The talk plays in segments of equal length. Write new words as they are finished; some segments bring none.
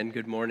And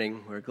good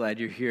morning. We're glad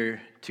you're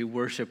here to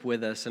worship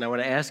with us. And I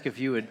want to ask if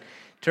you would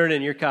turn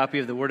in your copy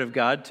of the Word of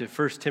God to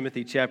 1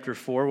 Timothy chapter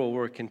 4, where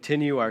we'll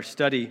continue our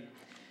study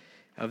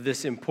of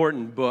this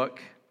important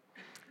book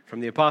from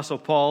the Apostle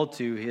Paul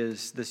to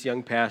this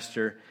young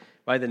pastor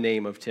by the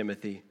name of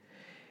Timothy.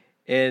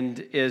 And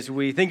as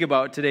we think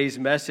about today's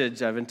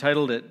message, I've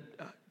entitled it,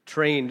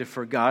 Trained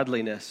for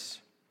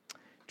Godliness.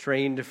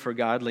 Trained for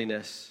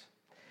Godliness.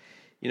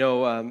 I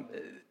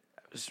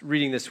was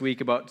reading this week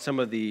about some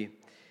of the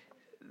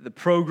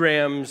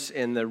programs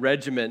and the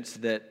regiments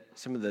that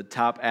some of the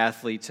top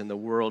athletes in the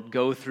world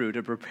go through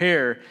to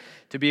prepare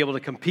to be able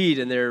to compete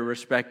in their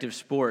respective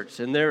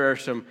sports. And there are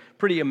some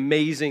pretty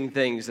amazing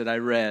things that I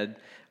read,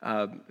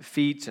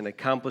 feats and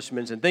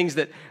accomplishments and things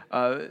that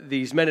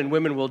these men and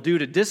women will do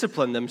to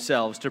discipline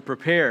themselves to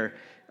prepare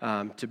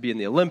to be in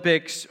the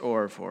Olympics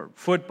or for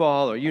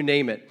football or you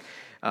name it.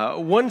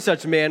 One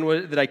such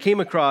man that I came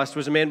across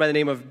was a man by the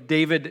name of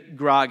David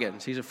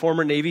Goggins. He's a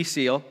former Navy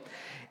SEAL.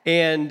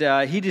 And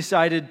he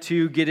decided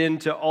to get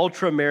into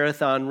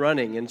ultra-marathon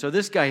running. And so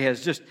this guy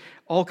has just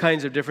all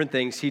kinds of different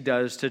things he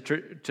does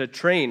to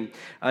train.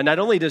 Not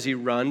only does he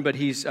run, but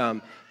he's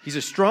a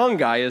strong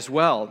guy as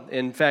well.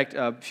 In fact,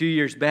 a few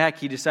years back,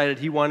 he decided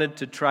he wanted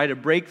to try to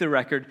break the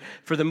record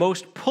for the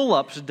most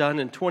pull-ups done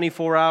in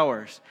 24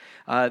 hours.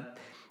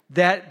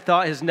 That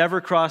thought has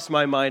never crossed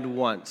my mind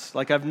once.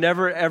 Like I've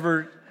never,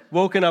 ever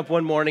woken up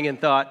one morning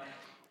and thought,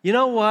 you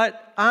know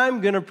what?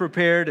 I'm going to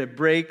prepare to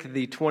break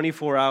the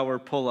 24-hour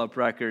pull-up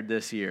record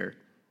this year.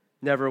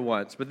 Never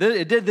once. But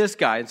it did this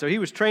guy. And so he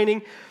was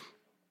training,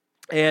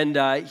 and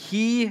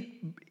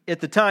at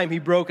the time, he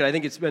broke it. I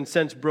think it's been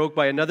since broke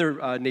by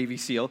another Navy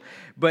SEAL.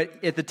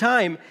 But at the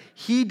time,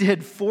 he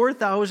did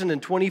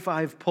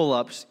 4,025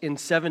 pull-ups in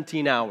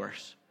 17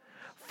 hours.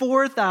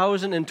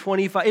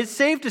 4,025. It's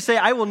safe to say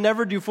I will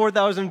never do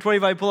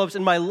 4,025 pull-ups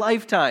in my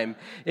lifetime.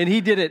 And he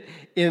did it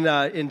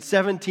in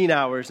 17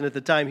 hours. And at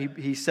the time,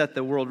 he set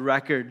the world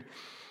record.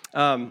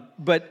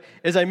 But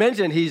as I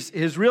mentioned,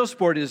 his real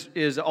sport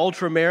is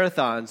ultra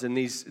marathons and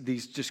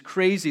these just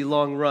crazy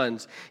long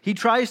runs. He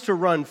tries to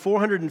run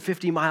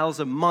 450 miles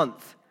a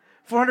month.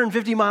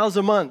 450 miles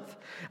a month.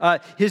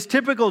 His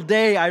typical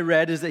day, I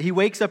read, is that he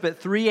wakes up at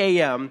 3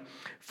 a.m.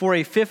 for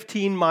a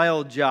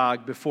 15-mile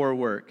jog before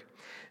work.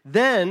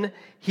 Then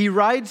he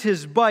rides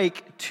his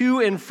bike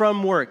to and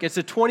from work. It's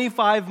a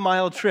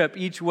 25-mile trip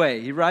each way.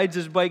 He rides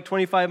his bike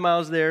 25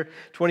 miles there,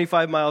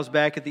 25 miles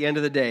back at the end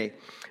of the day.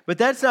 But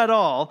that's not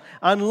all.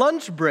 On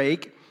lunch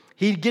break,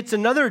 he gets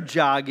another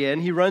jog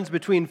in. He runs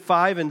between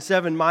 5 and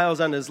 7 miles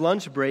on his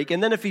lunch break.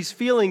 And then if he's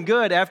feeling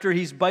good after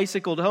he's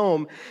bicycled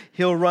home,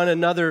 he'll run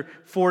another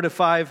 4 to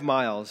 5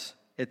 miles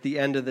at the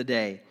end of the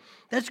day.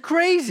 That's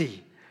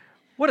crazy.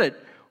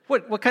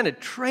 What kind of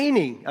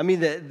training? I mean,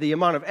 the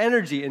amount of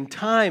energy and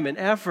time and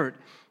effort,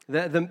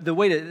 the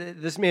way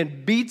that this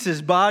man beats his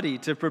body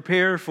to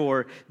prepare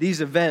for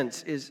these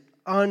events is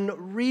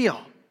unreal.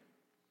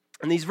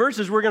 And these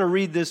verses we're going to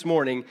read this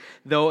morning,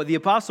 though, the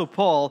Apostle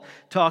Paul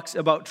talks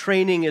about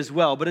training as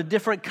well, but a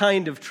different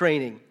kind of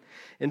training.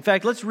 In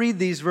fact, let's read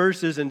these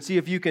verses and see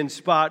if you can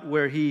spot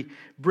where he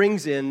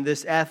brings in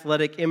this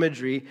athletic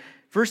imagery.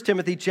 1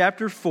 Timothy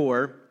chapter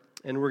 4,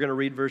 and we're going to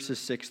read verses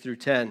 6 through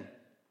 10.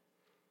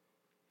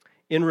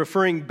 In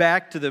referring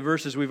back to the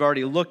verses we've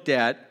already looked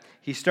at,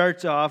 he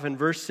starts off in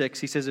verse 6.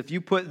 He says, if you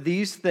put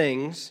these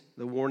things,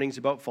 the warnings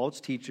about false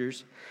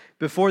teachers,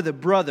 before the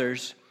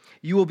brothers,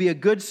 you will be a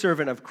good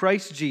servant of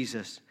Christ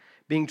Jesus,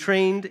 being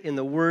trained in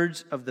the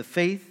words of the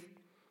faith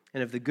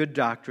and of the good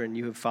doctrine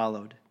you have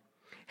followed.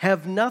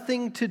 Have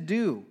nothing to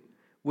do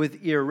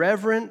with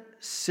irreverent,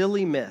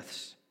 silly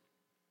myths.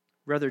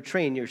 Rather,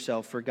 train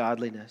yourself for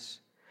godliness.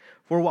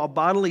 For while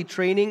bodily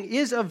training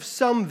is of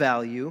some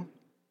value,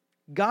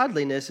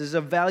 godliness is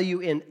of value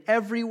in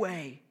every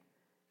way,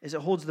 as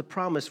it holds the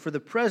promise for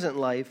the present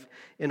life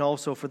and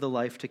also for the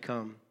life to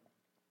come.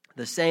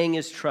 The saying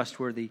is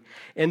trustworthy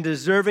and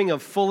deserving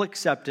of full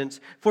acceptance,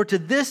 for to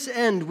this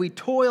end we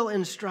toil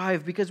and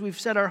strive because we've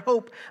set our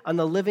hope on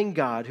the living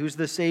God, who's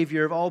the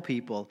Savior of all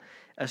people,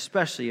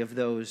 especially of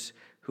those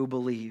who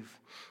believe.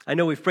 I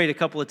know we've prayed a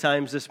couple of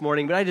times this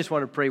morning, but I just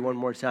want to pray one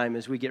more time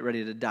as we get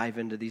ready to dive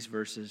into these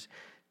verses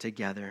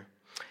together.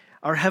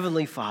 Our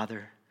Heavenly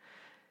Father,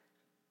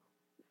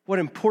 what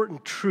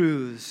important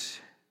truths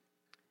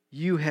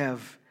you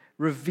have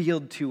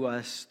revealed to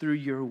us through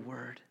your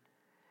word.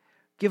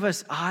 Give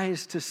us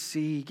eyes to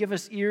see, give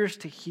us ears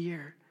to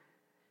hear,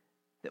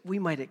 that we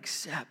might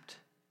accept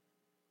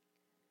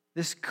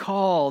this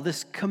call,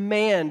 this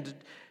command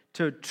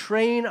to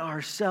train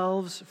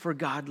ourselves for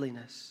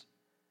godliness.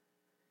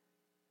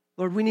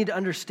 Lord, we need to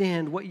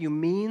understand what you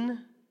mean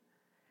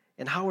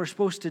and how we're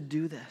supposed to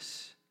do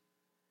this.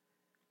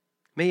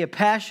 May a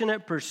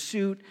passionate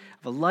pursuit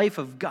of a life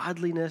of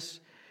godliness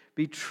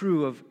be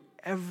true of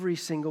every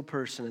single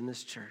person in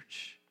this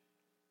church.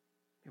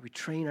 May we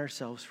train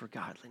ourselves for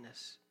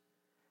godliness.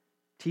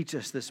 Teach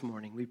us this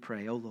morning, we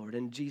pray, O Lord.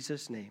 In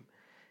Jesus' name,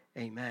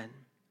 amen.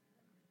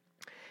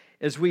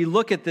 As we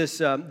look at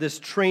this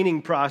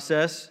training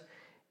process,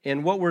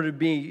 and what we're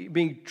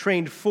being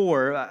trained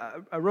for,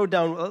 I wrote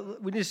down,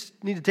 we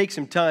just need to take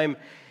some time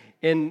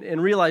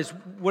and realize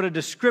what a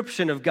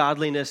description of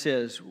godliness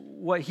is,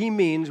 what he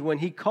means when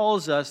he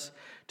calls us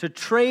to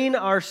train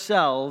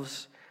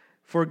ourselves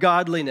for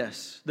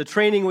godliness. The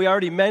training we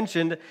already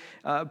mentioned,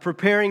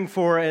 preparing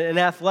for an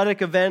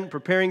athletic event,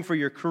 preparing for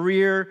your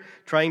career,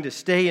 trying to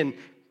stay in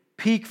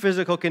peak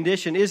physical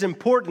condition is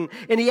important.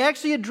 And he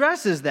actually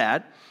addresses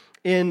that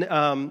in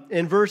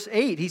verse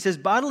 8. He says,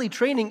 bodily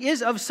training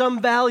is of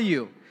some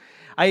value.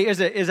 As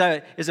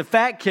a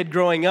fat kid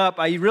growing up,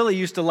 I really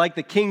used to like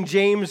the King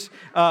James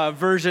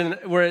version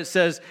where it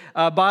says,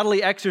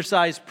 bodily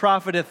exercise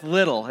profiteth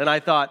little. And I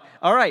thought,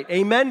 all right,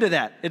 amen to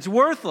that. It's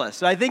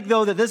worthless. I think,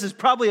 though, that this is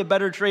probably a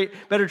better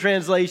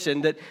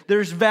translation, that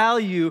there's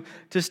value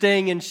to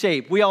staying in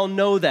shape. We all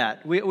know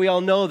that. We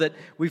all know that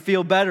we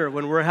feel better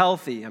when we're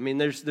healthy. I mean,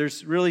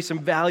 there's really some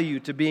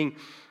value to being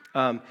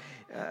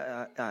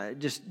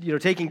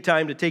taking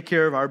time to take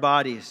care of our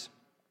bodies.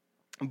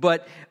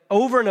 But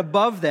over and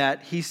above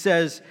that, he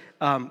says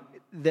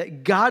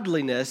that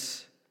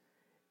godliness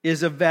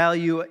is of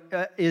value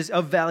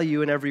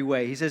in every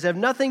way. He says, have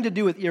nothing to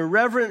do with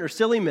irreverent or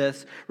silly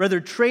myths. Rather,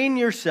 train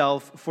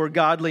yourself for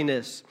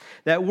godliness.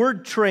 That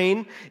word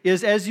train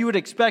is, as you would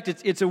expect,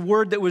 it's a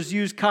word that was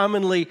used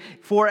commonly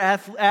for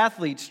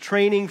athletes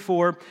training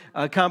for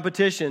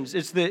competitions.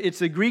 It's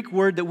the Greek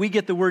word that we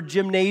get the word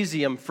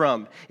gymnasium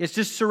from. It's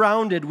just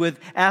surrounded with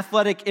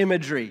athletic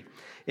imagery.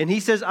 And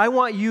he says, I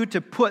want you to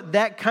put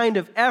that kind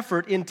of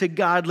effort into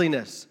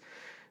godliness.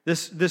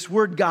 This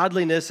word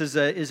godliness is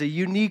a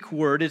unique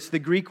word. It's the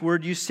Greek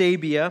word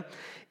eusebia,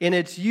 and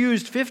it's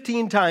used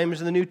 15 times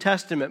in the New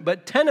Testament,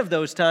 but 10 of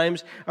those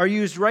times are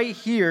used right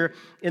here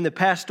in the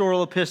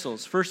pastoral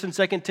epistles, 1 and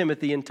 2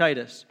 Timothy and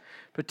Titus.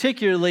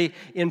 Particularly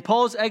in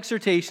Paul's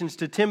exhortations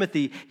to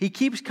Timothy, he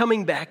keeps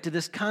coming back to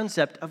this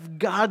concept of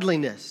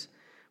godliness.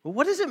 Well,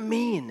 what does it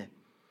mean?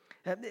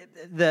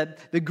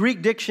 The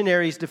Greek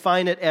dictionaries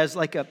define it as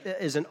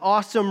as an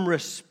awesome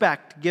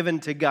respect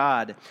given to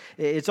God.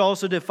 It's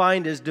also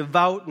defined as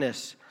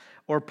devoutness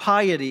or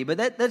piety, but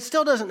that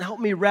still doesn't help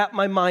me wrap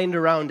my mind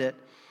around it.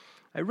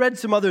 I read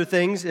some other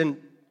things,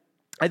 and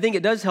I think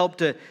it does help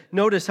to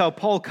notice how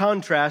Paul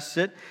contrasts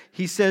it.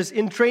 He says,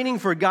 in training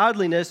for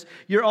godliness,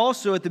 you're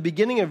also, at the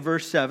beginning of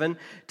verse 7,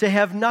 to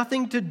have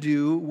nothing to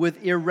do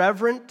with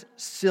irreverent,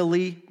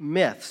 silly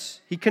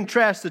myths. He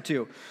contrasts the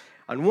two.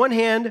 On one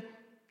hand,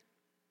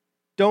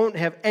 don't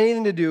have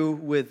anything to do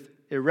with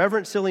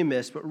irreverent, silly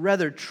myths, but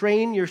rather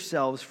train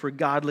yourselves for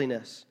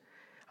godliness.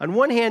 On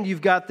one hand,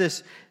 you've got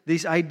this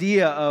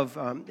idea of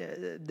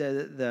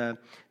the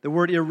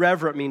word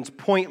irreverent means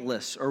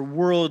pointless or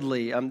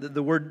worldly.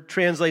 The word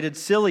translated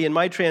silly in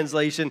my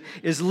translation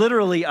is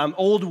literally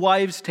old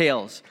wives'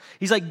 tales.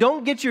 He's like,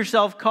 don't get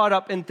yourself caught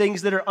up in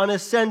things that are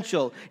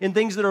unessential, in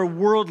things that are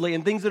worldly,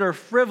 in things that are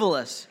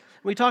frivolous.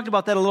 We talked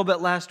about that a little bit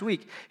last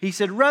week. He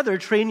said, rather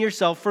train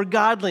yourself for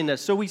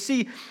godliness. So we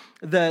see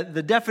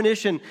the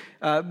definition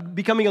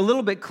becoming a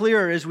little bit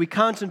clearer as we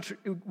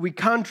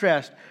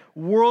contrast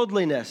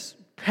worldliness,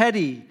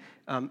 petty,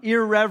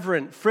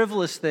 irreverent,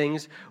 frivolous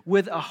things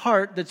with a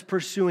heart that's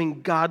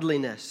pursuing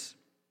godliness.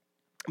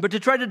 But to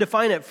try to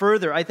define it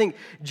further, I think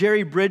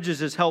Jerry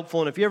Bridges is helpful.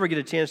 And if you ever get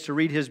a chance to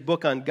read his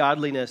book on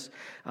godliness,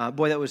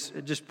 boy, that was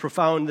just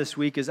profound this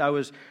week as I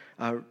was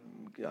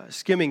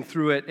skimming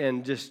through it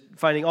and just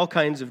finding all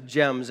kinds of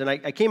gems. And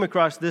I came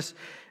across this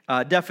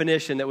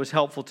definition that was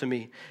helpful to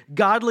me.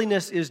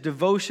 Godliness is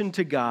devotion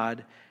to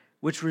God,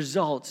 which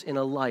results in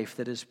a life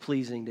that is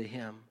pleasing to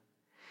Him.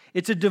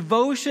 It's a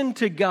devotion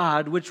to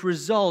God which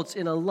results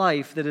in a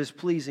life that is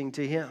pleasing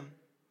to Him.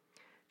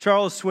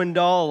 Charles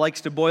Swindoll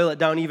likes to boil it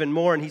down even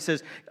more, and he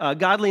says,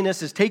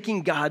 godliness is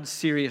taking God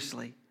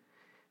seriously.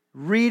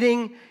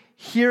 Reading,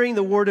 hearing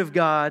the Word of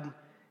God,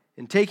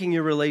 and taking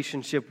your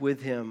relationship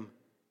with Him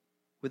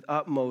with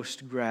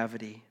utmost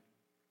gravity.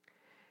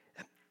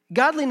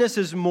 Godliness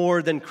is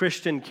more than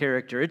Christian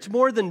character. It's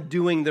more than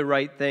doing the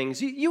right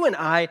things. You and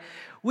I,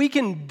 we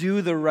can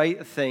do the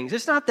right things.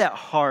 It's not that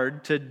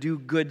hard to do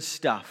good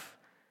stuff.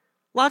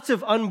 Lots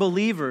of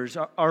unbelievers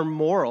are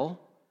moral.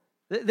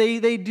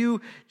 They do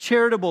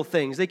charitable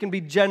things. They can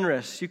be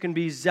generous. You can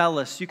be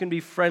zealous. You can be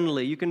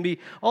friendly. You can be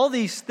all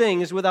these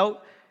things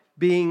without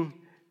being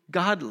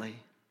godly.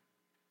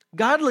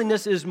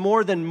 Godliness is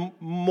more than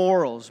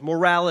morals,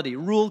 morality,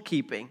 rule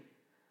keeping.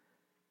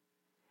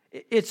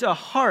 It's a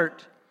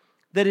heart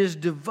that is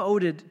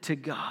devoted to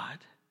God.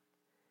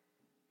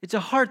 It's a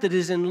heart that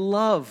is in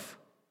love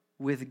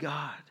with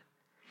God.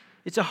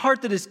 It's a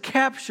heart that is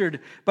captured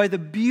by the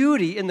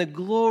beauty and the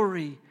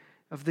glory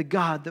of the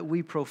God that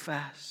we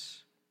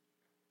profess.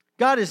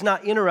 God is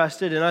not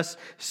interested in us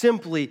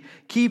simply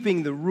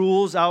keeping the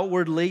rules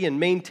outwardly and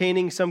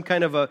maintaining some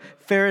kind of a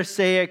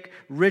Pharisaic,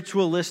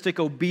 ritualistic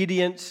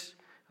obedience,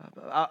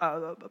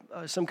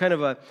 some kind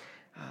of a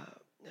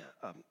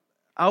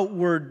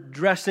outward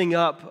dressing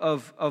up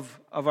of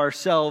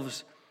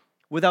ourselves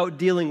without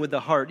dealing with the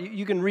heart.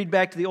 You can read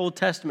back to the Old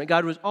Testament.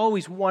 God was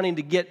always wanting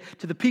to get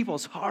to the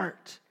people's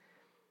heart,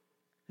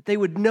 that they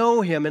would know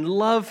Him and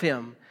love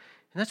Him,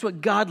 And that's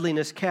what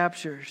godliness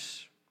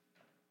captures.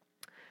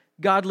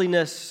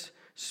 Godliness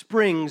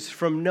springs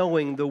from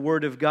knowing the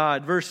Word of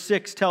God. Verse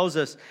 6 tells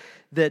us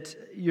that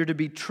you're to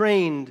be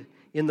trained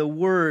in the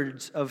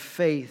words of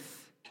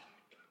faith.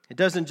 It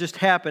doesn't just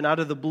happen out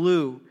of the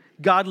blue.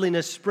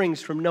 Godliness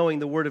springs from knowing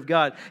the Word of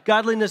God.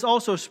 Godliness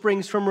also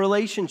springs from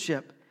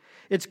relationship.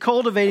 It's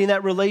cultivating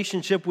that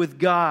relationship with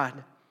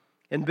God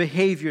and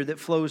behavior that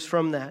flows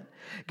from that.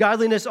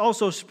 Godliness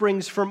also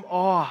springs from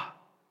awe,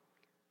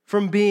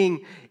 from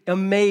being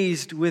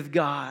amazed with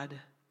God.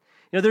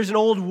 You know, there's an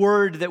old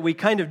word that we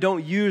kind of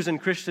don't use in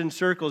Christian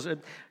circles. I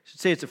should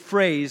say it's a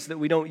phrase that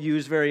we don't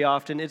use very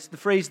often. It's the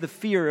phrase, the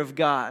fear of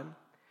God.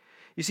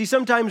 You see,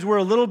 sometimes we're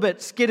a little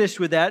bit skittish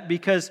with that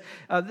because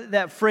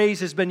that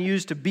phrase has been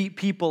used to beat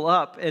people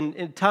up and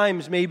at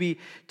times maybe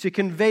to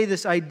convey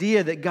this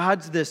idea that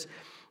God's this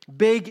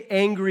big,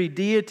 angry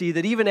deity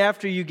that even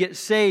after you get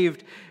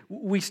saved,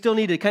 we still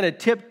need to kind of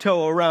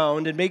tiptoe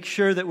around and make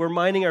sure that we're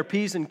minding our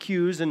P's and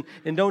Q's and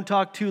don't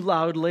talk too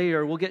loudly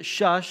or we'll get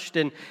shushed.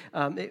 And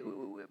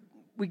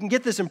we can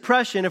get this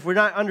impression, if we're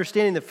not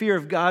understanding the fear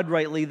of God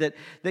rightly,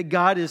 that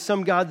God is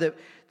some God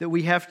that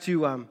we have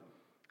to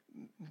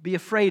be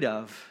afraid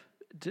of,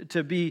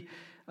 to be,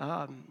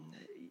 that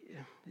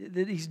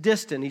He's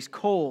distant, He's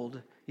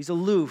cold, He's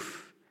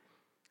aloof.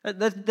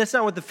 That's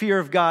not what the fear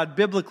of God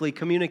biblically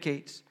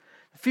communicates.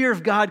 The fear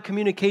of God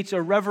communicates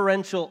a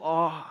reverential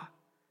awe.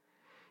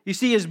 You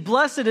see, as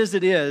blessed as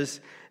it is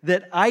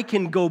that I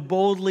can go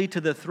boldly to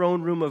the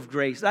throne room of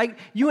grace.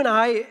 You and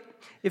I,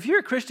 if you're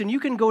a Christian, you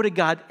can go to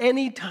God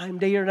anytime,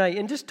 day or night,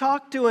 and just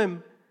talk to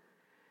Him.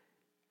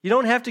 You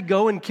don't have to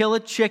go and kill a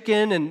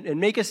chicken and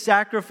make a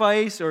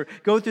sacrifice or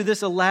go through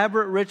this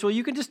elaborate ritual.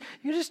 You can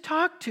just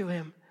talk to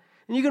Him,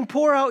 and you can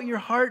pour out your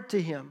heart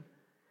to Him.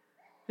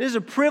 It is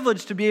a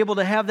privilege to be able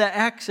to have that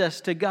access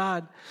to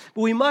God.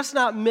 But we must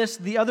not miss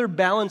the other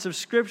balance of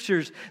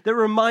Scriptures that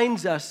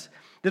reminds us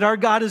that our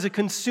God is a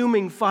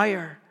consuming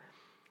fire,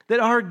 that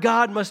our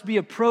God must be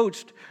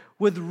approached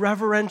with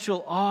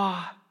reverential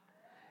awe.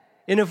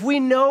 And if we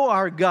know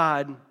our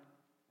God,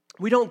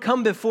 we don't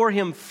come before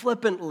Him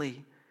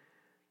flippantly.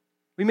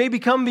 We may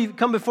come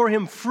before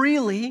Him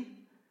freely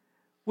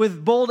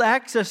with bold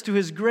access to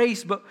His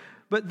grace, but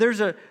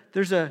there's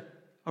a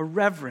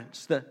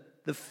reverence,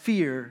 the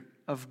fear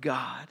of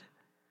God.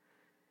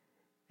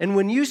 And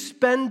when you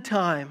spend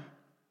time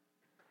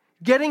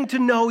getting to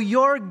know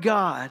your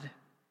God,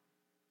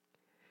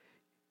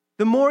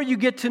 the more you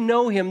get to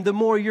know Him, the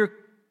more you're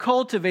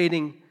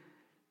cultivating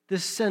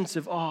this sense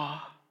of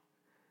awe,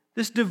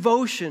 this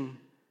devotion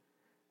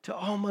to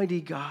Almighty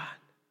God.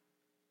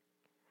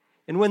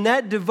 And when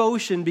that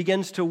devotion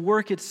begins to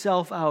work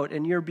itself out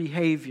in your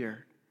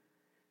behavior,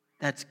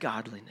 that's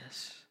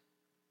godliness.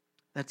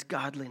 That's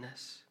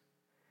godliness.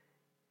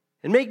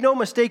 And make no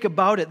mistake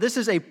about it, this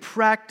is a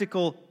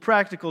practical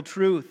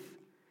truth.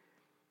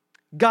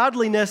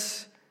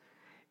 Godliness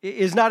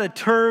is not a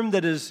term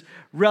that is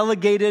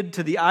relegated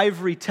to the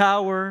ivory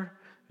tower,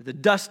 or the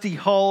dusty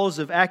halls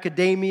of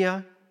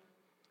academia.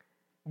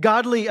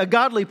 A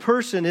godly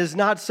person is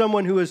not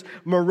someone who is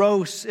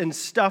morose and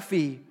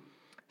stuffy,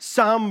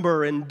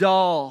 somber and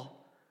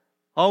dull,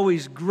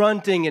 always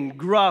grunting and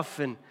gruff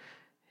and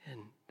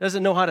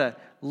doesn't know how to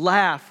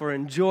laugh or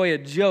enjoy a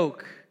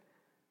joke.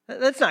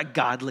 That's not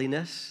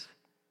godliness.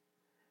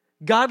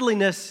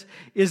 Godliness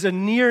is a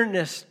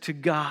nearness to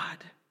God.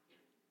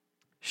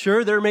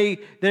 Sure,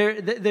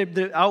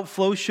 the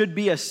outflow should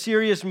be a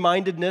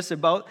serious-mindedness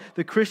about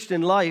the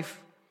Christian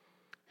life,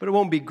 but it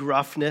won't be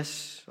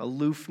gruffness,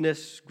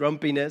 aloofness,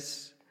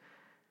 grumpiness.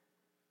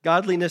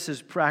 Godliness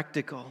is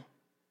practical.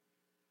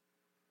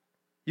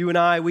 You and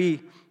I, we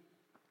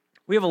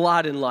have a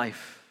lot in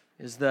life.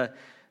 As the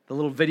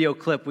little video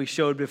clip we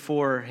showed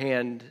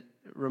beforehand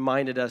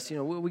reminded us,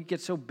 we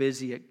get so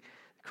busy at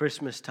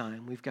Christmas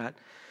time. We've got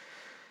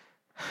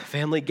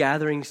family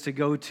gatherings to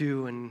go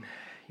to and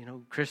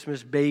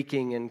Christmas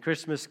baking and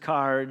Christmas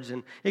cards,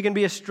 and it can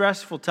be a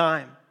stressful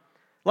time.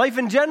 Life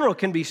in general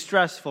can be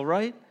stressful,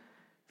 right?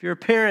 If you're a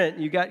parent,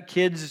 you got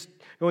kids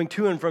going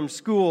to and from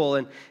school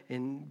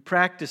and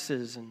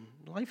practices, and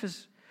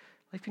life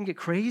can get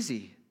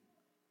crazy.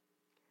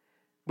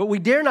 But we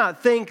dare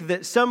not think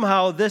that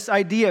somehow this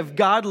idea of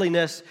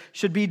godliness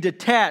should be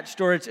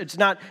detached, or it's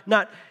not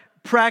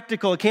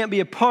practical. It can't be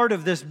a part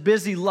of this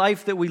busy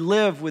life that we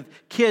live with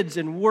kids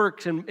and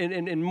work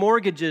and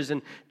mortgages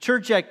and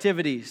church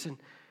activities. And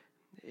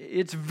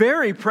it's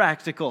very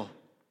practical.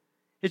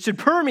 It should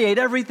permeate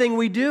everything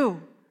we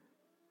do.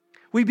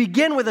 We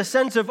begin with a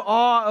sense of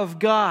awe of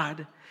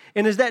God.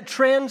 And as that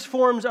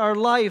transforms our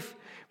life,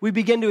 we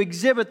begin to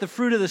exhibit the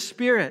fruit of the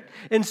Spirit.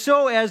 And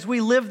so as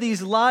we live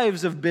these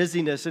lives of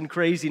busyness and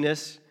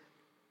craziness,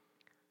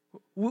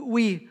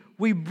 we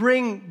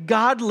bring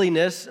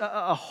godliness,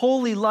 a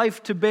holy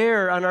life to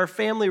bear on our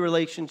family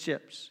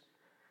relationships,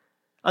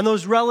 on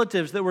those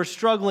relatives that we're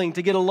struggling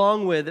to get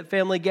along with at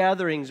family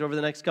gatherings over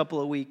the next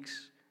couple of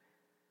weeks,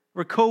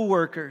 or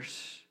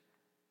co-workers.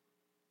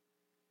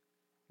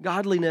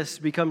 Godliness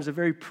becomes a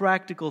very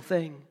practical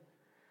thing.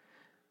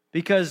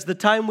 because the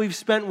time we've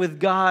spent with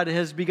God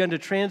has begun to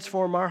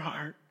transform our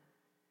heart.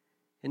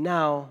 And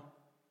now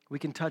we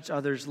can touch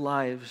others'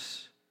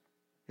 lives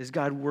as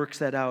God works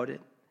that out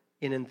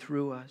in and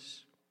through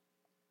us.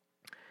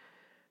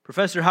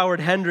 Professor Howard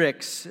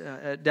Hendricks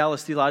at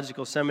Dallas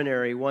Theological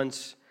Seminary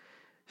once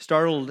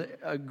startled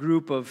a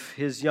group of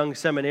his young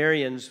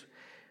seminarians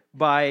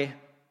by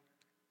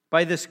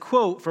this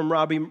quote from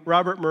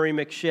Robert Murray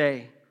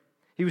McShay.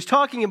 He was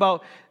talking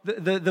about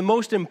the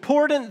most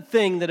important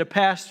thing that a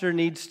pastor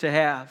needs to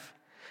have.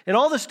 And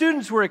all the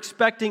students were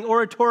expecting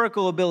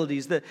oratorical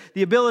abilities, the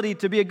ability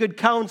to be a good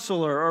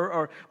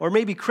counselor or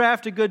maybe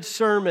craft a good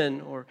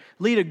sermon or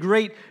lead a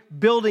great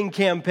building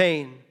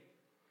campaign.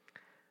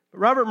 But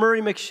Robert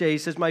Murray McShay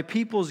says, "My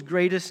people's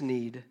greatest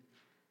need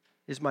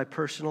is my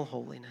personal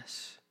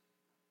holiness.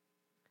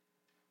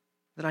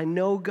 That I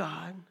know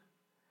God,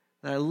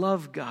 that I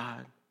love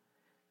God,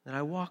 that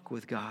I walk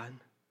with God."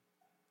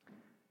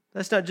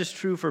 That's not just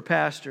true for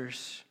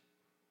pastors.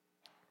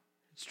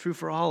 It's true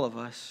for all of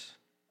us.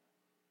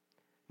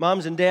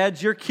 Moms and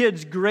dads, your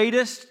kids'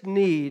 greatest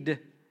need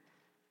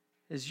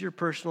is your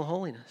personal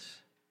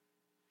holiness,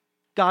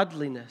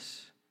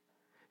 godliness.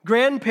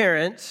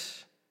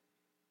 Grandparents,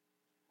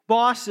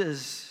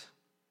 bosses,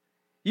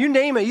 you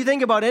name it. You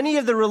think about any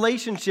of the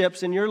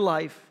relationships in your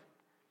life.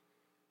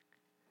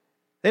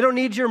 They don't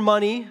need your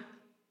money.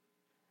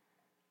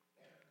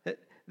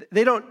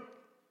 They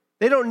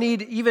don't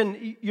need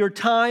even your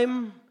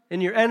time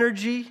and your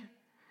energy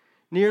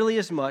nearly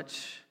as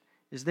much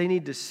as they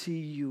need to see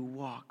you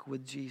walk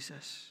with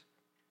Jesus.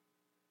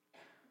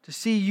 To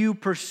see you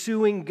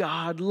pursuing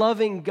God,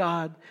 loving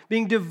God,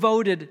 being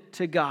devoted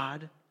to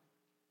God.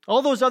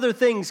 All those other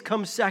things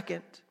come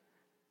second.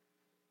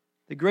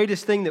 The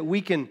greatest thing that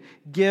we can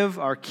give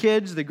our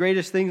kids, the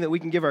greatest thing that we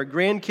can give our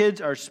grandkids,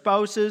 our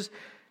spouses,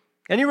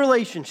 any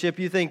relationship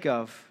you think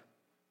of,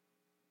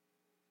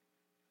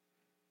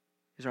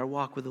 is our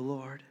walk with the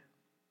Lord.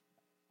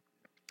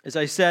 As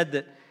I said,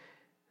 that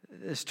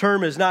this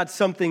term is not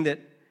something that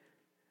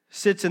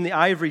sits in the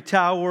ivory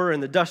tower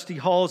and the dusty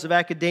halls of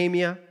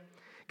academia.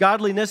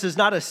 Godliness is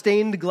not a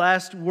stained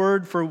glass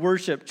word for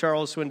worship,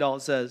 Charles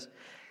Swindoll says.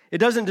 It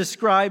doesn't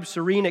describe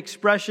serene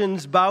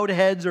expressions, bowed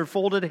heads, or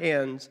folded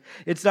hands.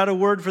 It's not a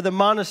word for the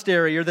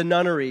monastery or the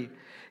nunnery.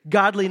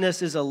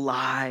 Godliness is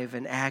alive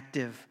and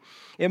active.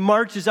 It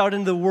marches out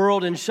into the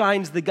world and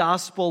shines the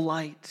gospel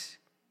light.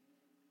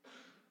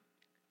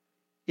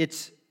 I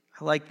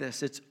like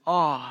this, it's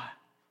awe,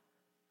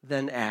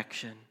 then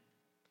action.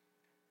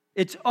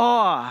 It's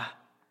awe,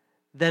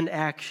 then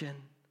action.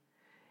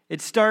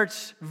 It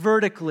starts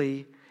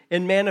vertically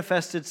and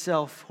manifests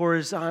itself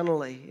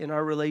horizontally in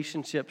our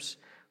relationships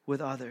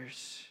with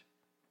others.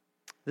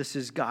 This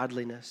is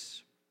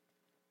godliness.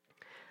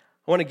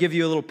 I want to give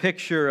you a little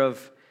picture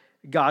of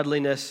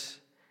godliness,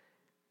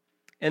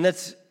 and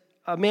that's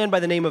a man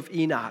by the name of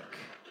Enoch.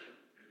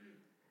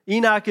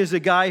 Enoch is a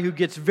guy who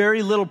gets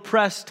very little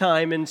press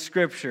time in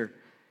Scripture.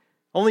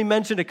 Only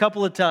mentioned a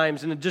couple of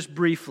times, and just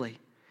briefly.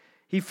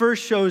 He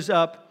first shows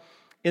up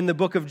in the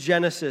book of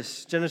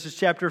Genesis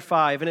chapter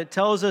 5, and it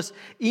tells us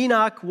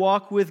Enoch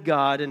walked with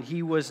God, and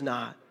he was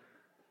not,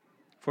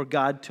 for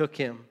God took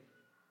him.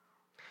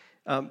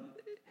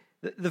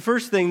 The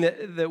first thing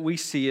that we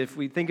see, if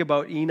we think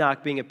about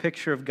Enoch being a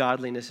picture of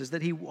godliness, is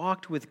that he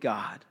walked with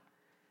God.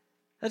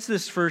 That's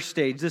this first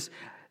stage,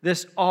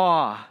 this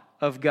awe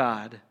of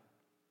God.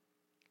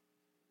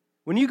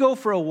 When you go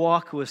for a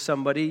walk with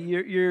somebody,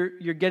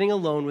 you're getting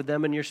alone with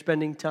them and you're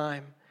spending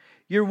time.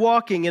 You're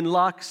walking in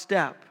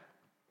lockstep.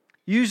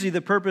 Usually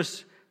the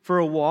purpose for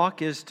a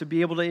walk is to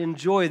be able to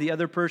enjoy the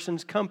other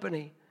person's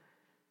company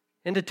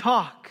and to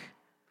talk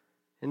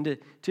and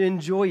to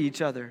enjoy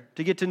each other,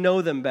 to get to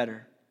know them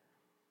better.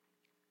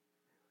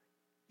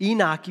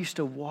 Enoch used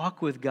to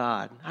walk with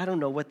God. I don't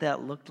know what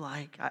that looked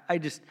like. I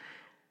can't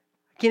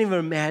even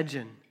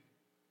imagine.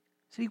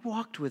 So he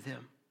walked with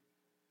him.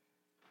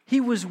 He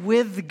was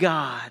with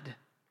God.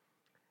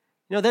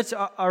 You know, that's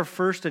our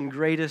first and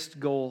greatest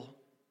goal.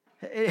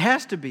 It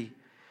has to be.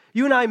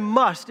 You and I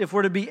must, if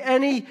we're to be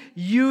any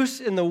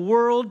use in the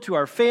world, to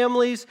our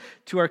families,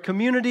 to our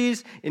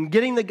communities, in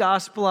getting the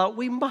gospel out,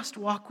 we must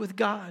walk with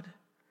God.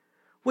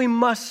 We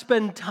must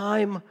spend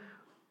time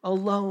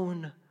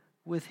alone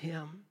with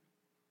Him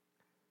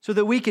so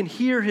that we can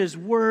hear His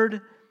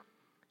word,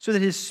 so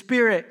that His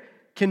Spirit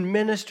can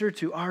minister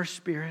to our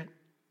spirit.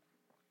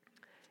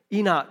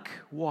 Enoch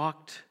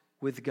walked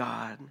with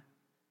God.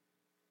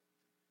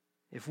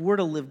 If we're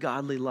to live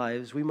godly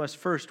lives, we must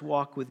first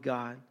walk with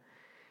God.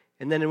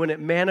 And then when it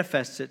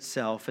manifests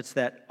itself, it's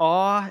that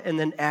awe and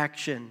then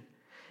action.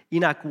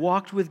 Enoch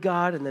walked with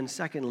God, and then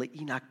secondly,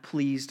 Enoch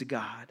pleased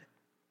God.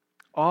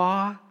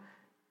 Awe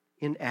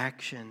in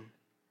action.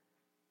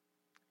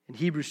 In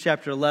Hebrews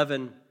chapter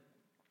 11,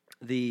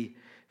 the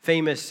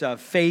famous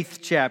faith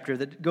chapter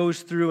that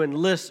goes through and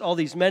lists all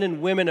these men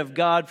and women of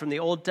God from the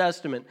Old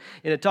Testament.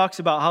 And it talks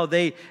about how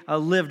they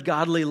lived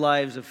godly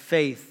lives of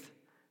faith,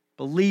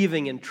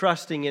 believing and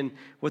trusting in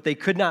what they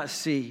could not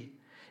see.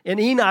 And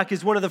Enoch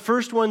is one of the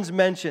first ones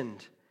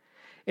mentioned.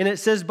 And it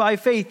says, by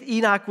faith,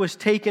 Enoch was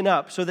taken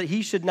up so that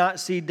he should not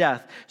see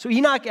death. So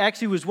Enoch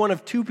actually was one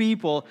of two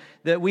people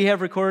that we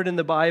have recorded in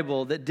the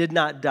Bible that did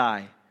not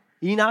die.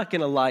 Enoch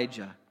and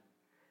Elijah.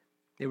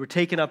 They were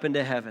taken up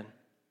into heaven.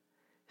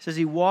 It says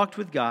he walked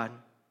with God.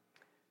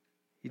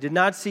 He did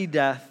not see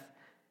death.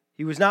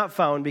 He was not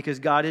found because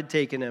God had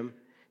taken him.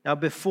 Now,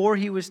 before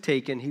he was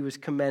taken, he was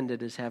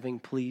commended as having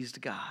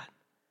pleased God.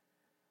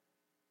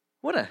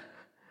 What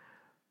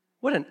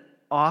an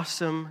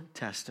awesome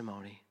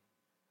testimony.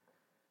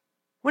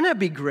 Wouldn't that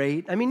be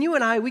great? I mean, you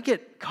and I, we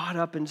get caught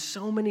up in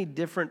so many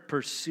different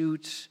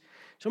pursuits,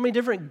 so many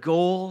different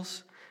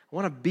goals. I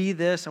want to be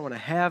this, I want to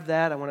have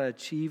that, I want to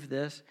achieve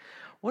this.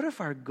 What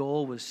if our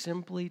goal was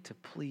simply to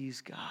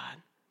please God?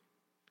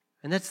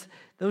 And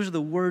those are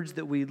the words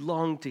that we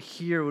long to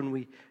hear when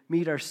we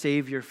meet our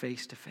Savior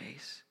face to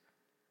face.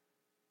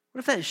 What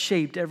if that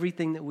shaped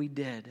everything that we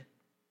did?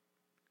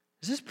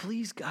 Does this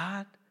please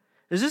God?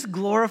 Does this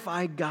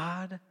glorify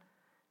God?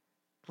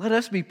 Let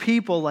us be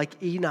people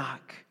like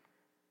Enoch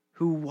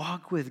who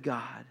walk with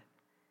God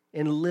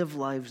and live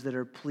lives that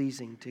are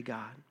pleasing to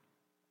God.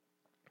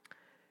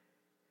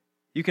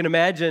 You can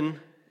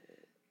imagine,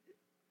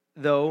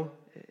 though,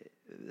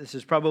 this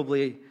is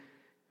probably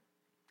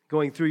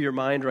going through your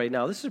mind right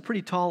now, this is a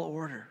pretty tall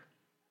order.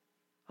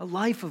 A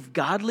life of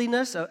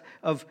godliness,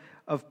 of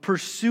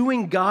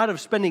pursuing God,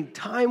 of spending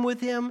time with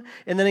Him,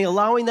 and then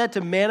allowing that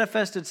to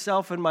manifest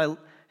itself in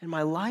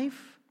my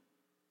life.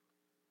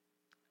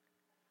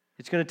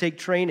 It's going to take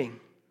training.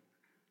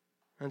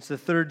 That's the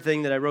third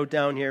thing that I wrote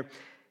down here.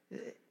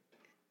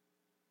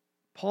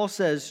 Paul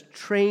says,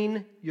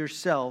 train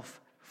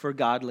yourself for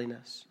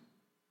godliness.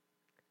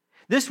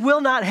 This will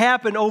not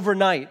happen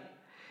overnight.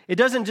 It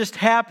doesn't just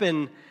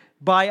happen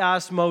by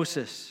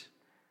osmosis.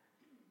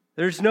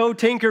 There's no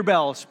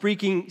Tinkerbell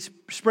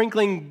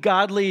sprinkling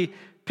godly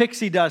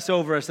pixie dust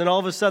over us, and all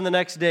of a sudden the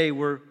next day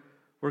we're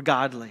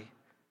godly.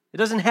 It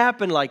doesn't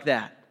happen like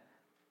that.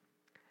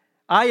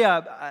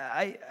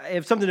 I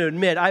have something to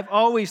admit. I've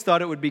always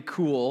thought it would be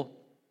cool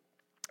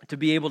to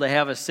be able to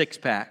have a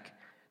six-pack.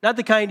 Not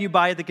the kind you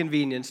buy at the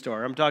convenience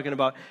store. I'm talking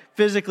about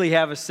physically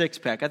have a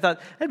six-pack. I thought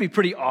that'd be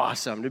pretty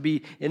awesome to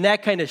be in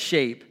that kind of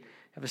shape,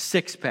 have a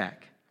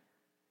six-pack.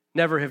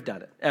 Never have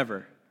done it,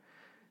 ever.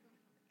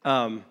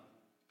 And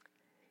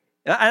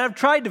I've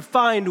tried to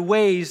find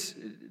ways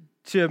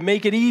to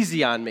make it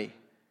easy on me.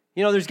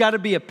 You know, there's got to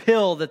be a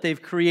pill that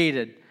they've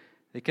created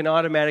that can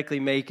automatically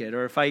make it.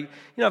 Or if I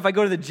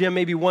go to the gym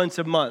maybe once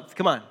a month,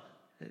 come on.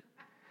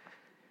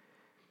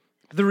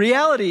 The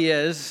reality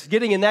is,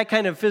 getting in that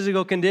kind of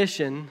physical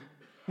condition,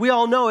 we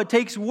all know it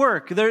takes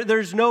work.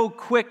 There's no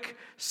quick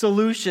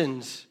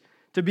solutions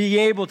to be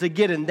able to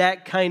get in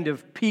that kind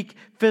of peak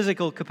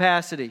physical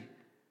capacity.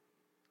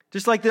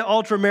 Just like the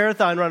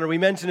ultra-marathon runner we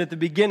mentioned at the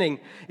beginning,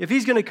 if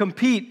he's going to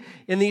compete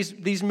in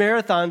these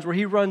marathons where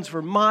he runs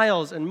for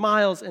miles and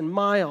miles and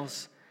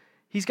miles,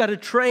 he's got to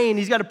train,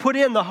 he's got to put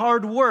in the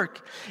hard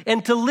work.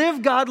 And to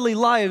live godly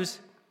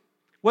lives,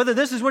 whether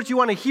this is what you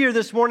want to hear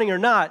this morning or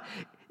not,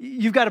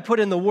 you've got to put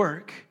in the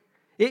work.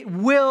 It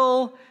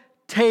will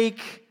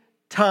take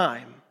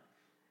time.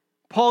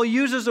 Paul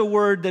uses a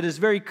word that is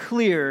very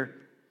clear,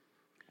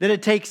 that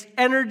it takes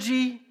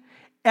energy,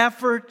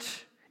 effort,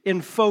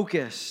 and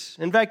focus.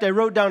 In fact, I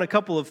wrote down a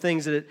couple of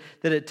things that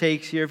it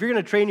takes here. If you're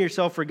going to train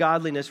yourself for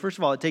godliness, first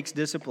of all, it takes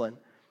discipline.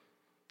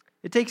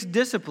 It takes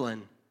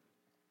discipline.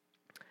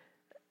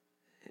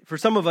 For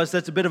some of us,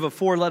 that's a bit of a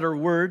four-letter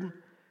word.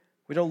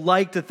 We don't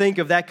like to think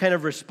of that kind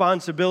of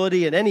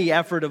responsibility in any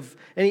effort of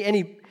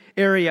any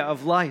area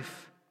of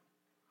life.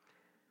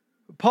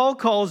 Paul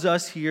calls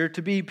us here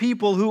to be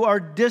people who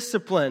are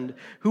disciplined,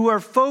 who are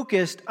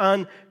focused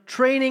on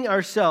training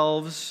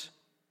ourselves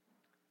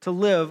to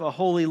live a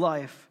holy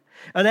life.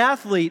 An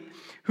athlete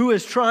who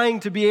is trying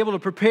to be able to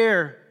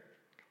prepare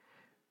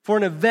for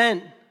an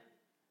event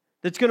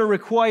that's going to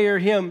require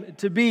him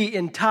to be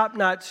in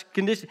top-notch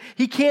condition.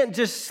 He can't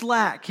just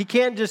slack. He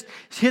can't just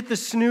hit the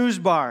snooze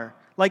bar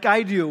like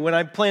I do when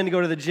I plan to go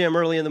to the gym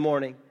early in the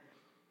morning.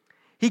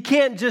 He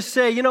can't just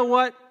say, you know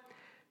what,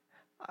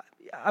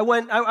 I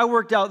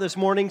worked out this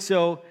morning,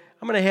 so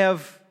I'm going to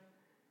have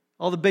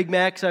all the Big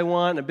Macs I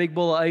want and a big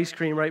bowl of ice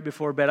cream right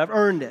before bed. I've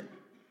earned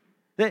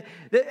it.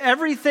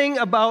 Everything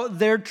about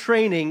their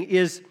training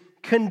is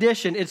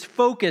conditioned, it's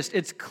focused,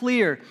 it's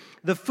clear.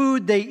 The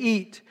food they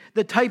eat,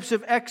 the types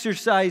of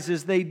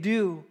exercises they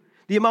do,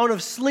 the amount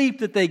of sleep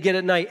that they get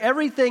at night,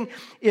 everything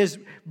is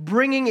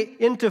bringing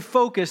into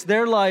focus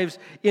their lives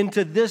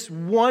into this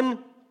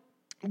one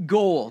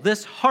goal,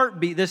 this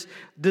heartbeat, this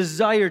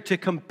desire to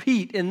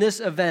compete in this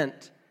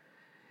event.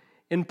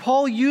 And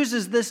Paul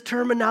uses this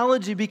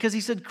terminology because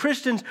he said,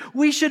 Christians,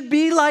 we should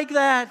be like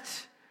that.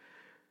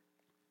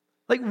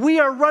 Like we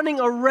are running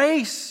a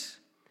race.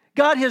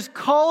 God has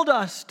called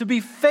us to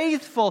be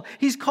faithful.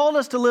 He's called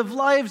us to live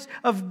lives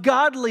of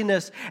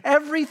godliness.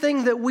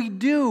 Everything that we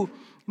do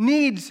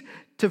needs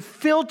to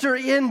filter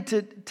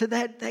into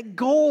that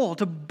goal,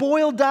 to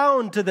boil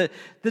down to the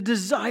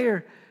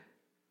desire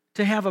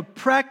to have a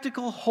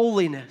practical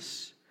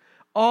holiness,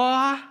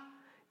 awe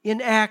in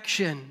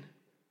action,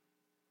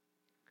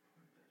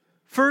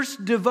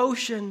 First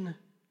devotion,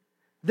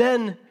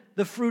 then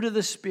the fruit of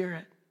the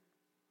Spirit.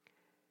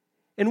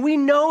 And we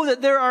know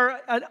that there are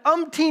an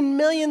umpteen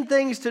million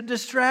things to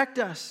distract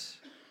us.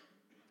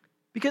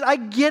 Because I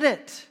get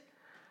it.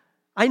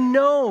 I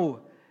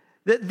know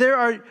that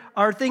there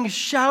are things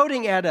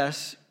shouting at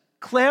us,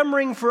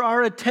 clamoring for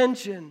our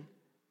attention.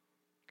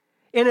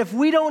 And if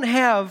we don't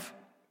have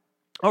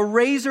a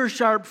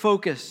razor-sharp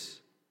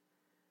focus,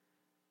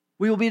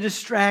 we will be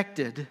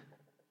distracted.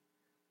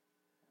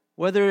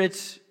 Whether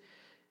it's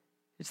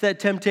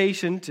that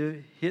temptation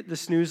to hit the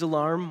snooze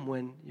alarm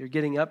when you're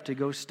getting up to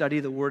go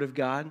study the Word of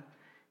God.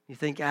 You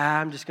think,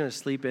 I'm just going to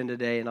sleep in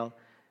today and I'll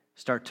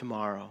start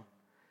tomorrow.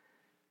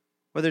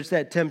 Whether it's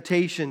that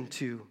temptation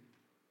to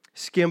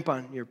skimp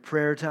on your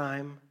prayer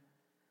time,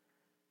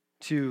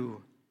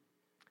 to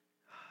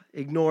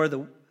ignore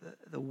the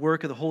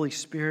work of the Holy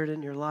Spirit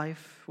in your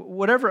life,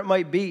 whatever it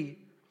might be,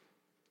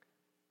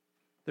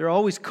 there are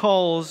always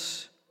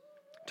calls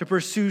to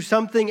pursue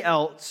something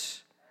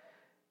else,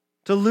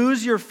 to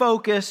lose your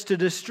focus, to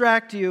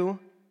distract you.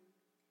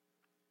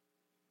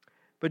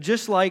 But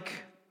just like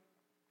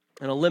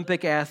an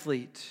Olympic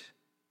athlete,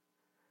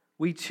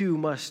 we too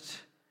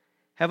must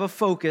have a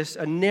focus,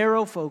 a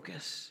narrow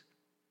focus,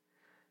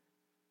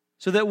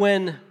 so that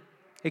when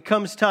it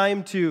comes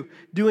time to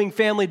doing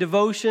family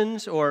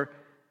devotions or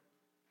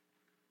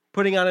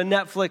putting on a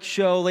Netflix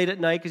show late at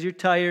night because you're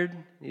tired,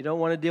 you don't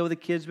want to deal with the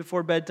kids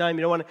before bedtime,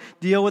 you don't want to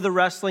deal with a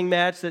wrestling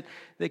match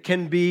that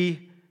can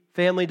be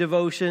family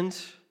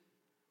devotions,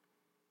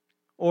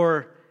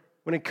 or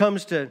when it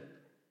comes to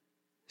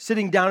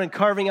sitting down and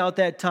carving out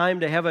that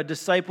time to have a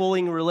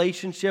discipling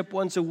relationship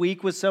once a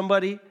week with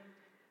somebody,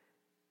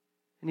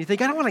 and you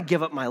think, I don't want to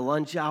give up my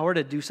lunch hour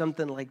to do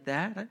something like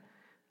that.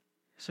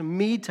 Some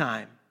me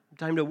time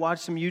to watch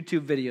some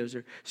YouTube videos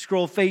or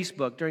scroll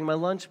Facebook during my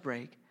lunch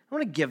break. I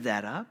want to give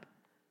that up.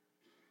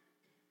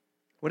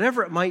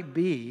 Whatever it might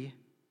be,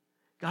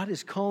 God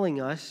is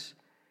calling us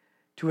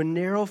to a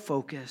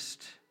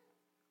narrow-focused,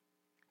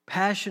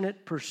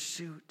 passionate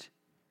pursuit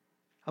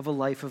of a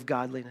life of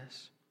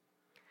godliness.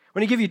 I'm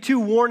going to give you two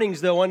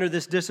warnings, though, under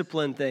this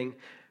discipline thing.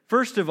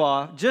 First of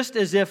all, just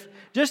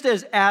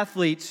as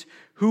athletes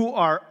who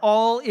are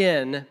all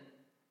in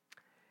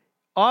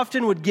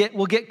often will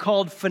get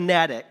called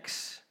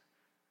fanatics.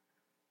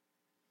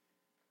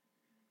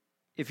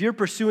 If you're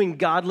pursuing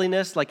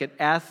godliness like an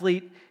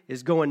athlete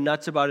is going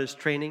nuts about his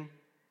training,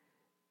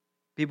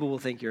 people will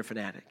think you're a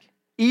fanatic.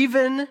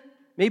 Even,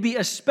 maybe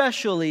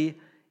especially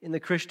in the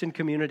Christian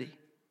community.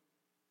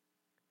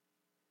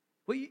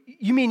 Well,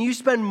 you mean you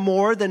spend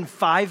more than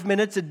 5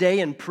 minutes a day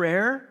in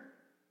prayer?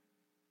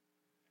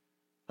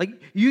 Like,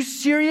 you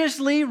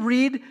seriously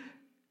read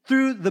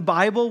through the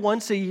Bible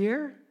once a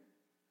year?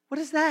 What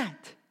is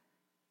that?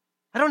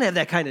 I don't have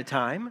that kind of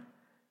time.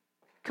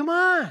 Come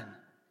on.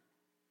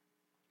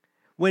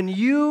 When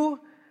you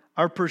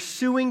are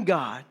pursuing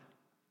God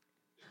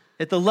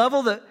at the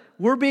level that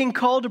we're being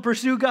called to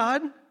pursue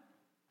God,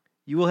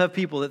 you will have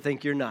people that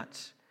think you're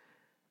nuts.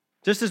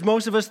 Just as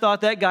most of us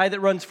thought that guy that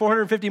runs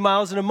 450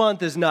 miles in a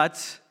month is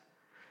nuts,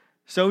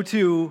 so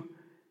too,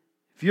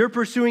 if you're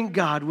pursuing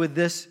God with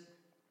this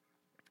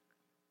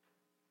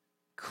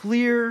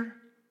clear,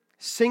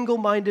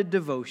 single-minded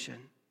devotion,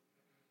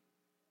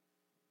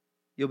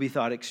 you'll be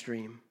thought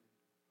extreme.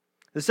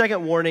 The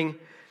second warning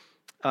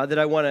that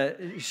I want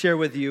to share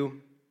with you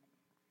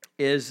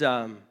is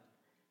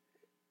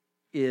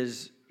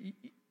you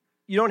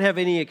don't have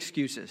any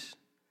excuses.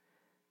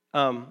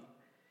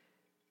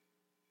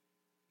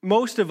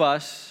 Most of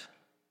us,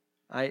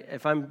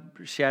 if I'm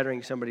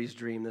shattering somebody's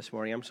dream this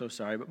morning, I'm so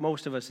sorry, but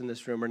most of us in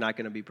this room are not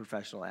going to be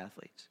professional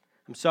athletes.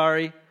 I'm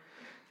sorry.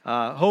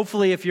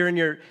 Hopefully, if you're in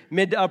your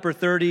mid to upper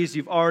 30s,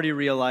 you've already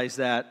realized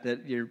that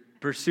your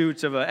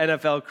pursuits of an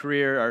NFL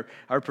career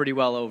are pretty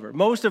well over.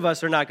 Most of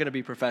us are not going to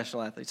be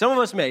professional athletes. Some of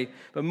us may,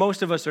 but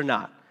most of us are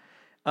not.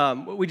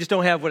 We just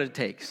don't have what it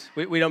takes.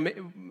 We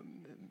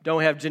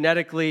don't have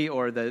genetically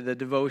or the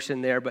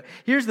devotion there. But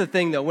here's the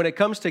thing, though. When it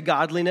comes to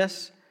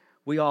godliness,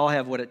 we all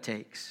have what it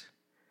takes.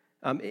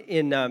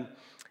 In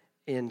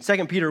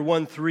 2 Peter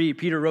 1:3,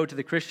 Peter wrote to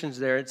the Christians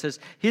there, it says,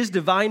 His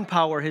divine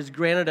power has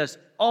granted us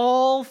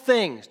all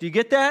things. Do you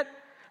get that?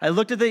 I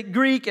looked at the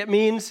Greek. It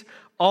means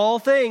all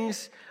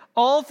things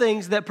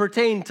that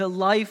pertain to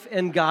life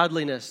and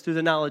godliness through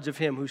the knowledge of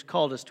Him who's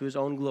called us to His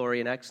own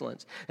glory and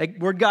excellence. That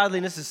word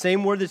godliness is the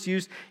same word that's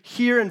used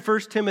here in 1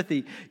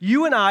 Timothy.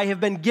 You and I have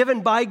been given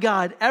by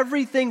God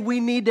everything we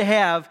need to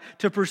have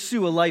to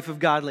pursue a life of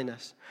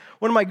godliness.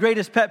 One of my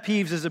greatest pet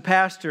peeves as a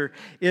pastor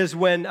is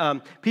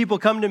when people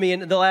come to me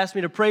and they'll ask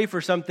me to pray for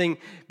something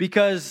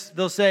because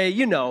they'll say,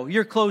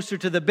 you're closer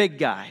to the big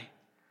guy.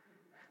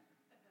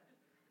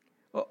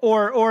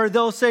 Or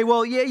they'll say,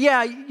 well,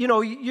 yeah,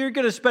 you're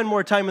going to spend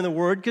more time in the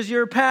Word because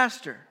you're a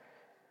pastor.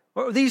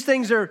 Or these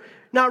things are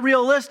not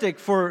realistic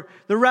for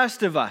the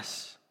rest of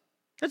us.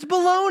 It's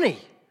baloney.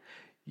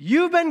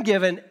 You've been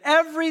given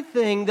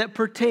everything that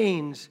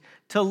pertains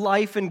to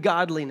life and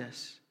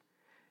godliness.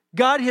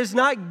 God has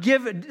not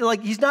given,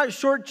 He's not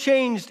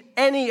shortchanged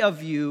any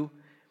of you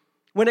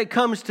when it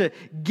comes to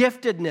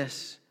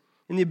giftedness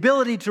and the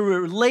ability to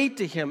relate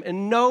to Him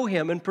and know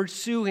Him and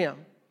pursue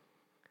Him.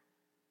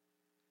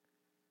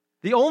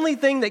 The only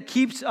thing that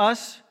keeps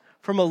us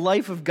from a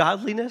life of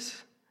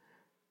godliness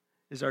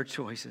is our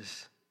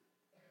choices.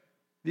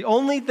 The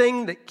only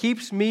thing that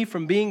keeps me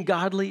from being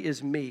godly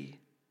is me.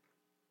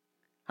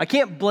 I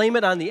can't blame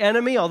it on the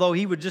enemy, although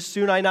he would just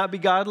soon I not be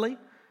godly.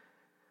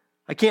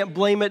 I can't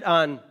blame it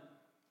on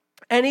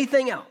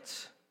anything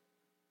else.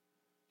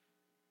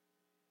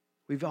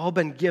 We've all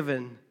been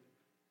given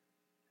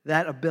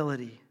that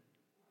ability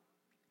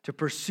to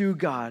pursue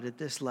God at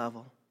this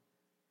level.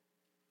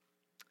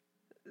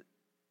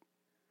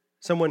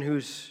 Someone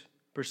who's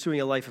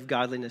pursuing a life of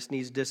godliness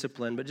needs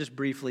discipline, but just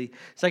briefly,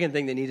 second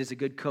thing they need is a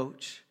good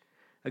coach.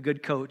 A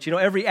good coach. You know,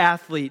 every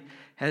athlete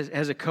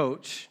has a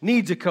coach,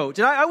 needs a coach.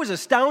 And I was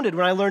astounded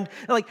when I learned,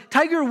 like,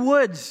 Tiger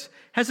Woods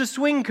has a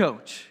swing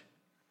coach.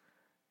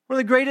 One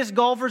of the greatest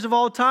golfers of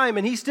all time,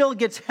 and he still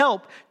gets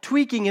help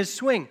tweaking his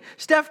swing.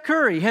 Steph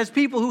Curry has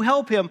people who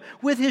help him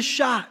with his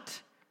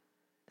shot.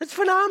 That's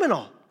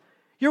phenomenal.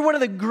 You're one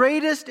of the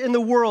greatest in the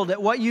world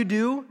at what you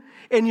do,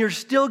 and you're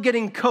still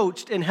getting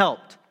coached and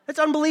helped. That's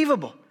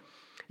unbelievable.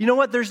 You know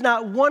what? There's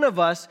not one of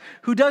us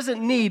who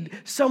doesn't need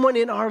someone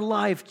in our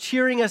life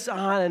cheering us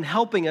on and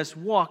helping us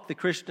walk the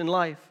Christian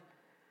life.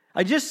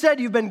 I just said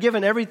you've been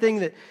given everything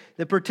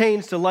that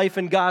pertains to life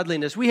and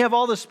godliness. We have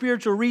all the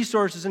spiritual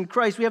resources in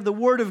Christ. We have the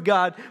Word of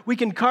God. We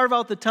can carve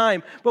out the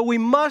time. But we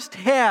must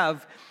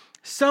have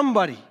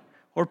somebody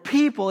or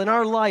people in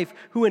our life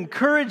who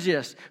encourage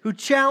us, who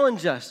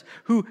challenge us,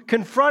 who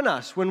confront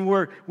us when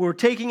we're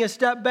taking a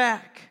step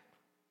back.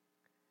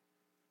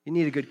 You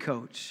need a good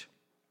coach.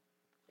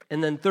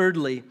 And then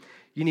thirdly,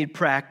 you need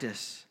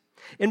practice.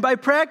 And by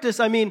practice,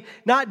 I mean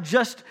not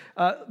just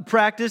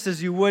practice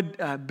as you would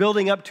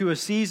building up to a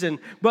season,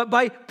 but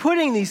by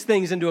putting these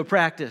things into a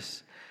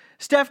practice.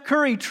 Steph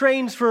Curry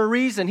trains for a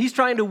reason. He's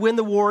trying to win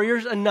the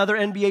Warriors another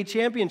NBA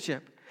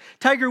championship.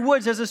 Tiger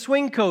Woods has a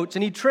swing coach,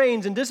 and he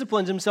trains and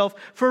disciplines himself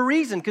for a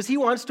reason, because he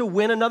wants to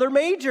win another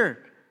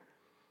major.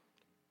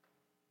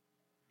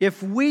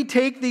 If we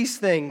take these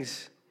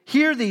things,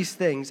 hear these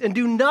things, and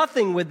do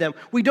nothing with them,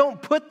 we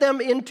don't put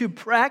them into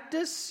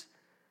practice,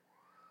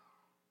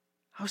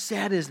 how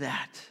sad is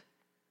that?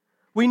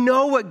 We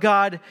know what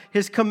God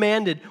has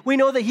commanded. We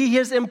know that He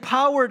has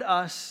empowered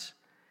us.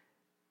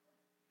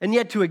 And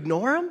yet to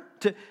ignore Him?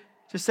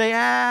 To say,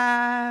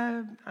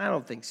 I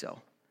don't think so.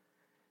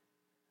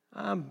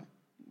 I'm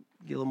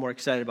get a little more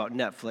excited about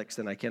Netflix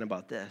than I can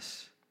about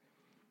this.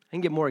 I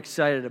can get more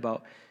excited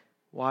about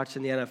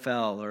watching the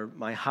NFL or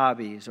my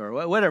hobbies or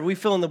whatever. We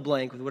fill in the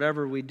blank with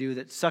whatever we do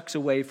that sucks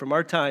away from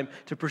our time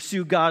to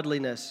pursue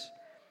godliness.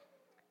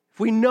 If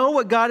we know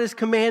what God is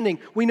commanding,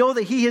 we know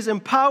that He has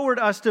empowered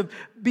us to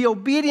be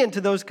obedient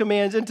to those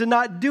commands and to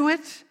not do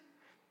it.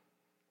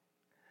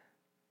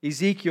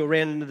 Ezekiel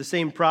ran into the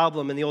same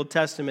problem in the Old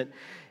Testament,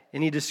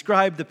 and he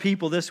described the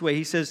people this way.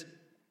 He says,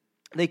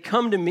 They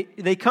come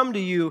to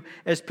you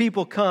as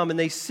people come, and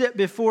they sit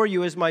before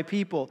you as my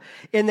people,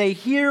 and they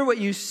hear what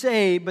you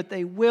say, but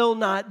they will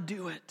not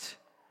do it.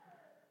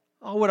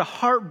 Oh, what a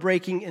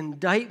heartbreaking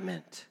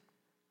indictment.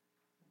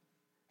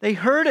 They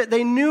heard it.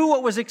 They knew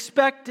what was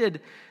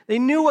expected. They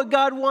knew what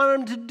God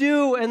wanted them to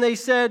do, and they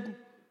said,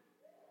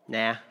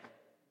 nah,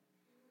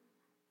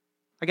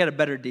 I got a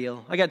better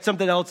deal. I got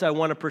something else I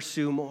want to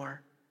pursue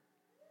more.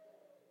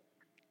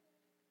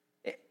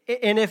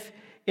 And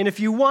if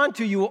you want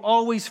to, you will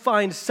always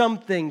find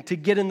something to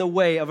get in the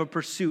way of a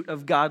pursuit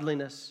of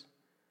godliness.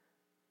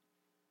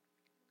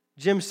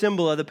 Jim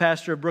Cymbala, the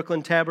pastor of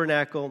Brooklyn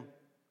Tabernacle,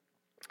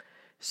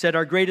 said,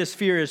 our greatest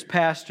fear as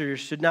pastors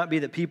should not be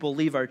that people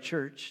leave our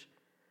church,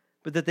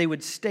 but that they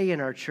would stay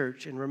in our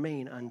church and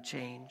remain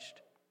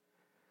unchanged.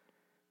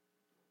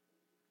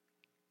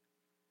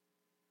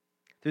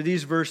 Through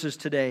these verses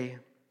today,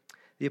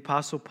 the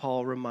Apostle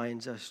Paul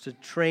reminds us to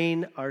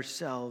train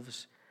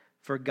ourselves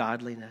for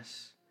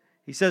godliness.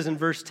 He says in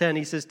verse 10,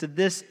 he says, to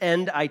this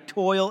end I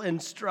toil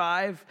and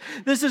strive.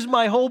 This is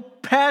my whole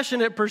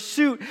passionate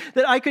pursuit,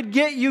 that I could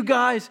get you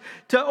guys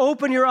to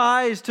open your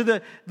eyes to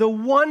the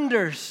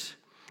wonders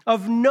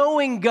of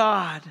knowing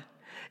God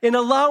and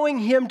allowing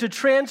Him to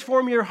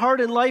transform your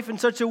heart and life in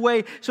such a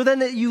way so then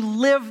that you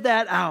live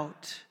that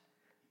out.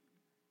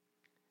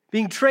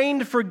 Being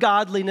trained for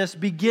godliness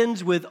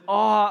begins with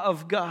awe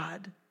of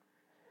God.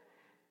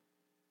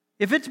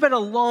 If it's been a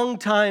long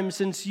time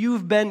since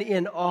you've been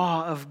in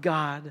awe of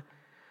God,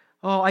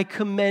 oh, I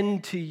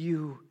commend to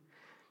you.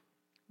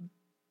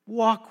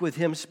 Walk with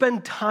Him,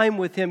 spend time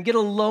with Him, get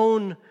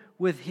alone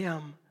with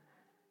Him.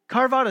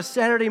 Carve out a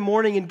Saturday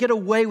morning and get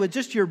away with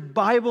just your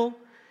Bible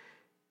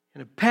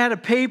and a pad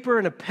of paper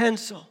and a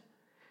pencil.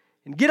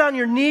 And get on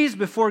your knees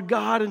before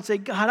God and say,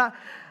 God,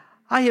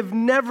 I have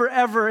never,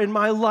 ever in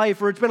my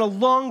life, or it's been a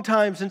long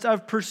time since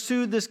I've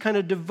pursued this kind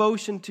of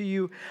devotion to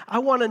you. I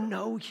want to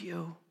know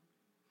you.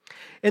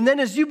 And then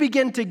as you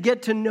begin to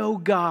get to know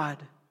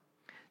God,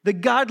 the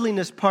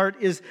godliness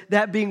part is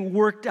that being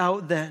worked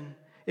out then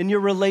in your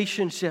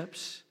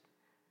relationships,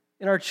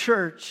 in our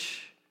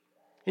church,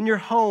 in your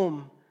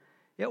home,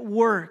 at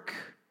work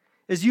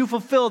as you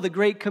fulfill the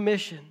Great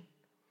Commission.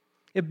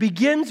 It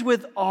begins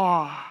with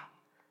awe,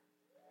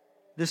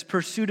 this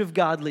pursuit of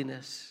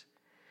godliness,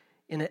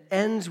 and it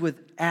ends with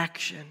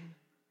action.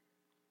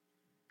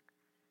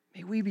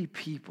 May we be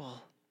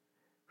people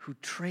who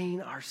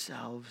train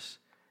ourselves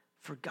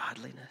for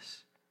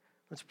godliness.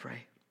 Let's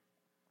pray.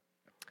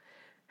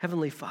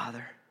 Heavenly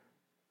Father,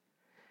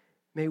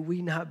 may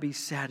we not be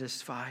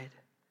satisfied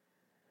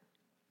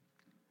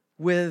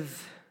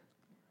with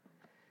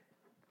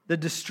the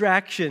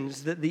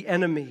distractions that the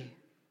enemy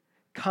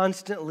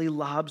constantly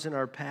lobs in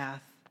our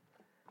path.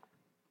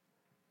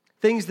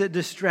 Things that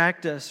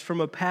distract us from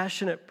a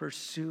passionate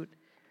pursuit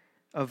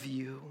of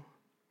you.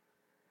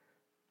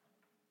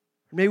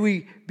 May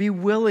we be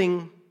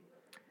willing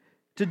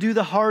to do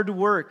the hard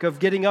work of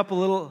getting up a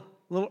little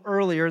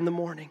earlier in the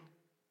morning,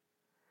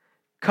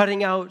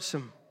 cutting out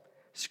some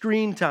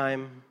screen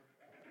time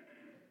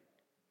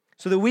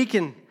so that we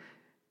can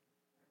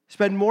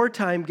spend more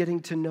time getting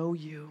to know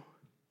you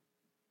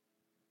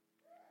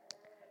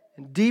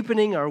and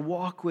deepening our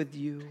walk with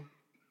you.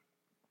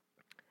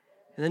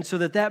 And then so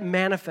that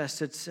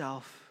manifests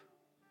itself,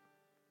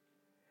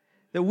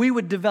 that we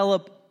would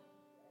develop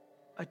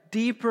a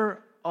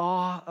deeper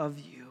awe of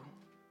you.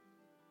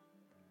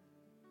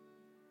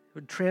 It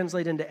would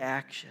translate into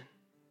action.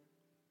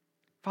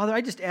 Father,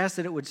 I just ask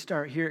that it would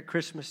start here at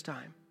Christmas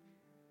time.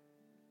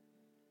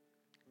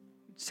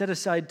 Set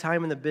aside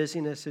time in the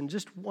busyness and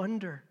just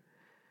wonder.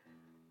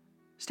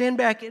 Stand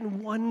back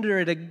and wonder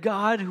at a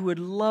God who would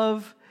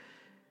love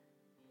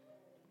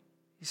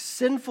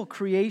sinful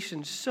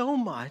creation so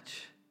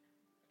much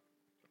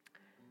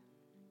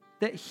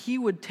that he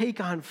would take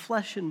on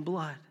flesh and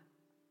blood,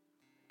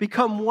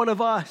 become one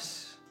of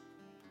us,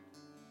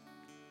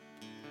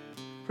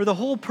 for the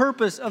whole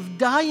purpose of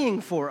dying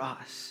for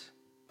us.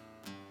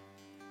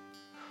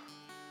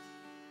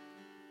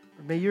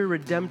 May your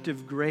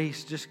redemptive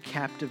grace just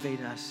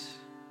captivate us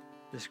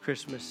this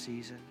Christmas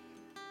season.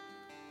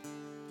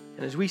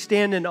 And as we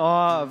stand in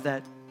awe of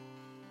that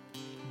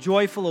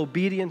joyful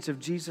obedience of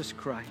Jesus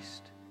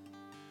Christ,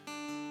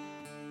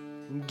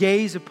 and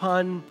gaze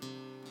upon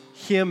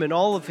him in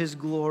all of his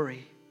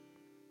glory,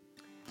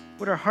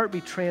 would our heart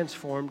be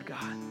transformed,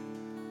 God?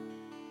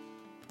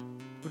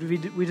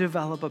 Would we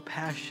develop a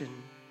passion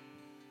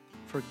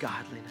for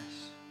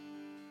godliness?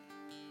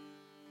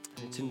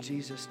 And it's in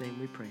Jesus' name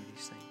we pray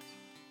these things.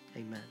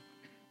 Amen.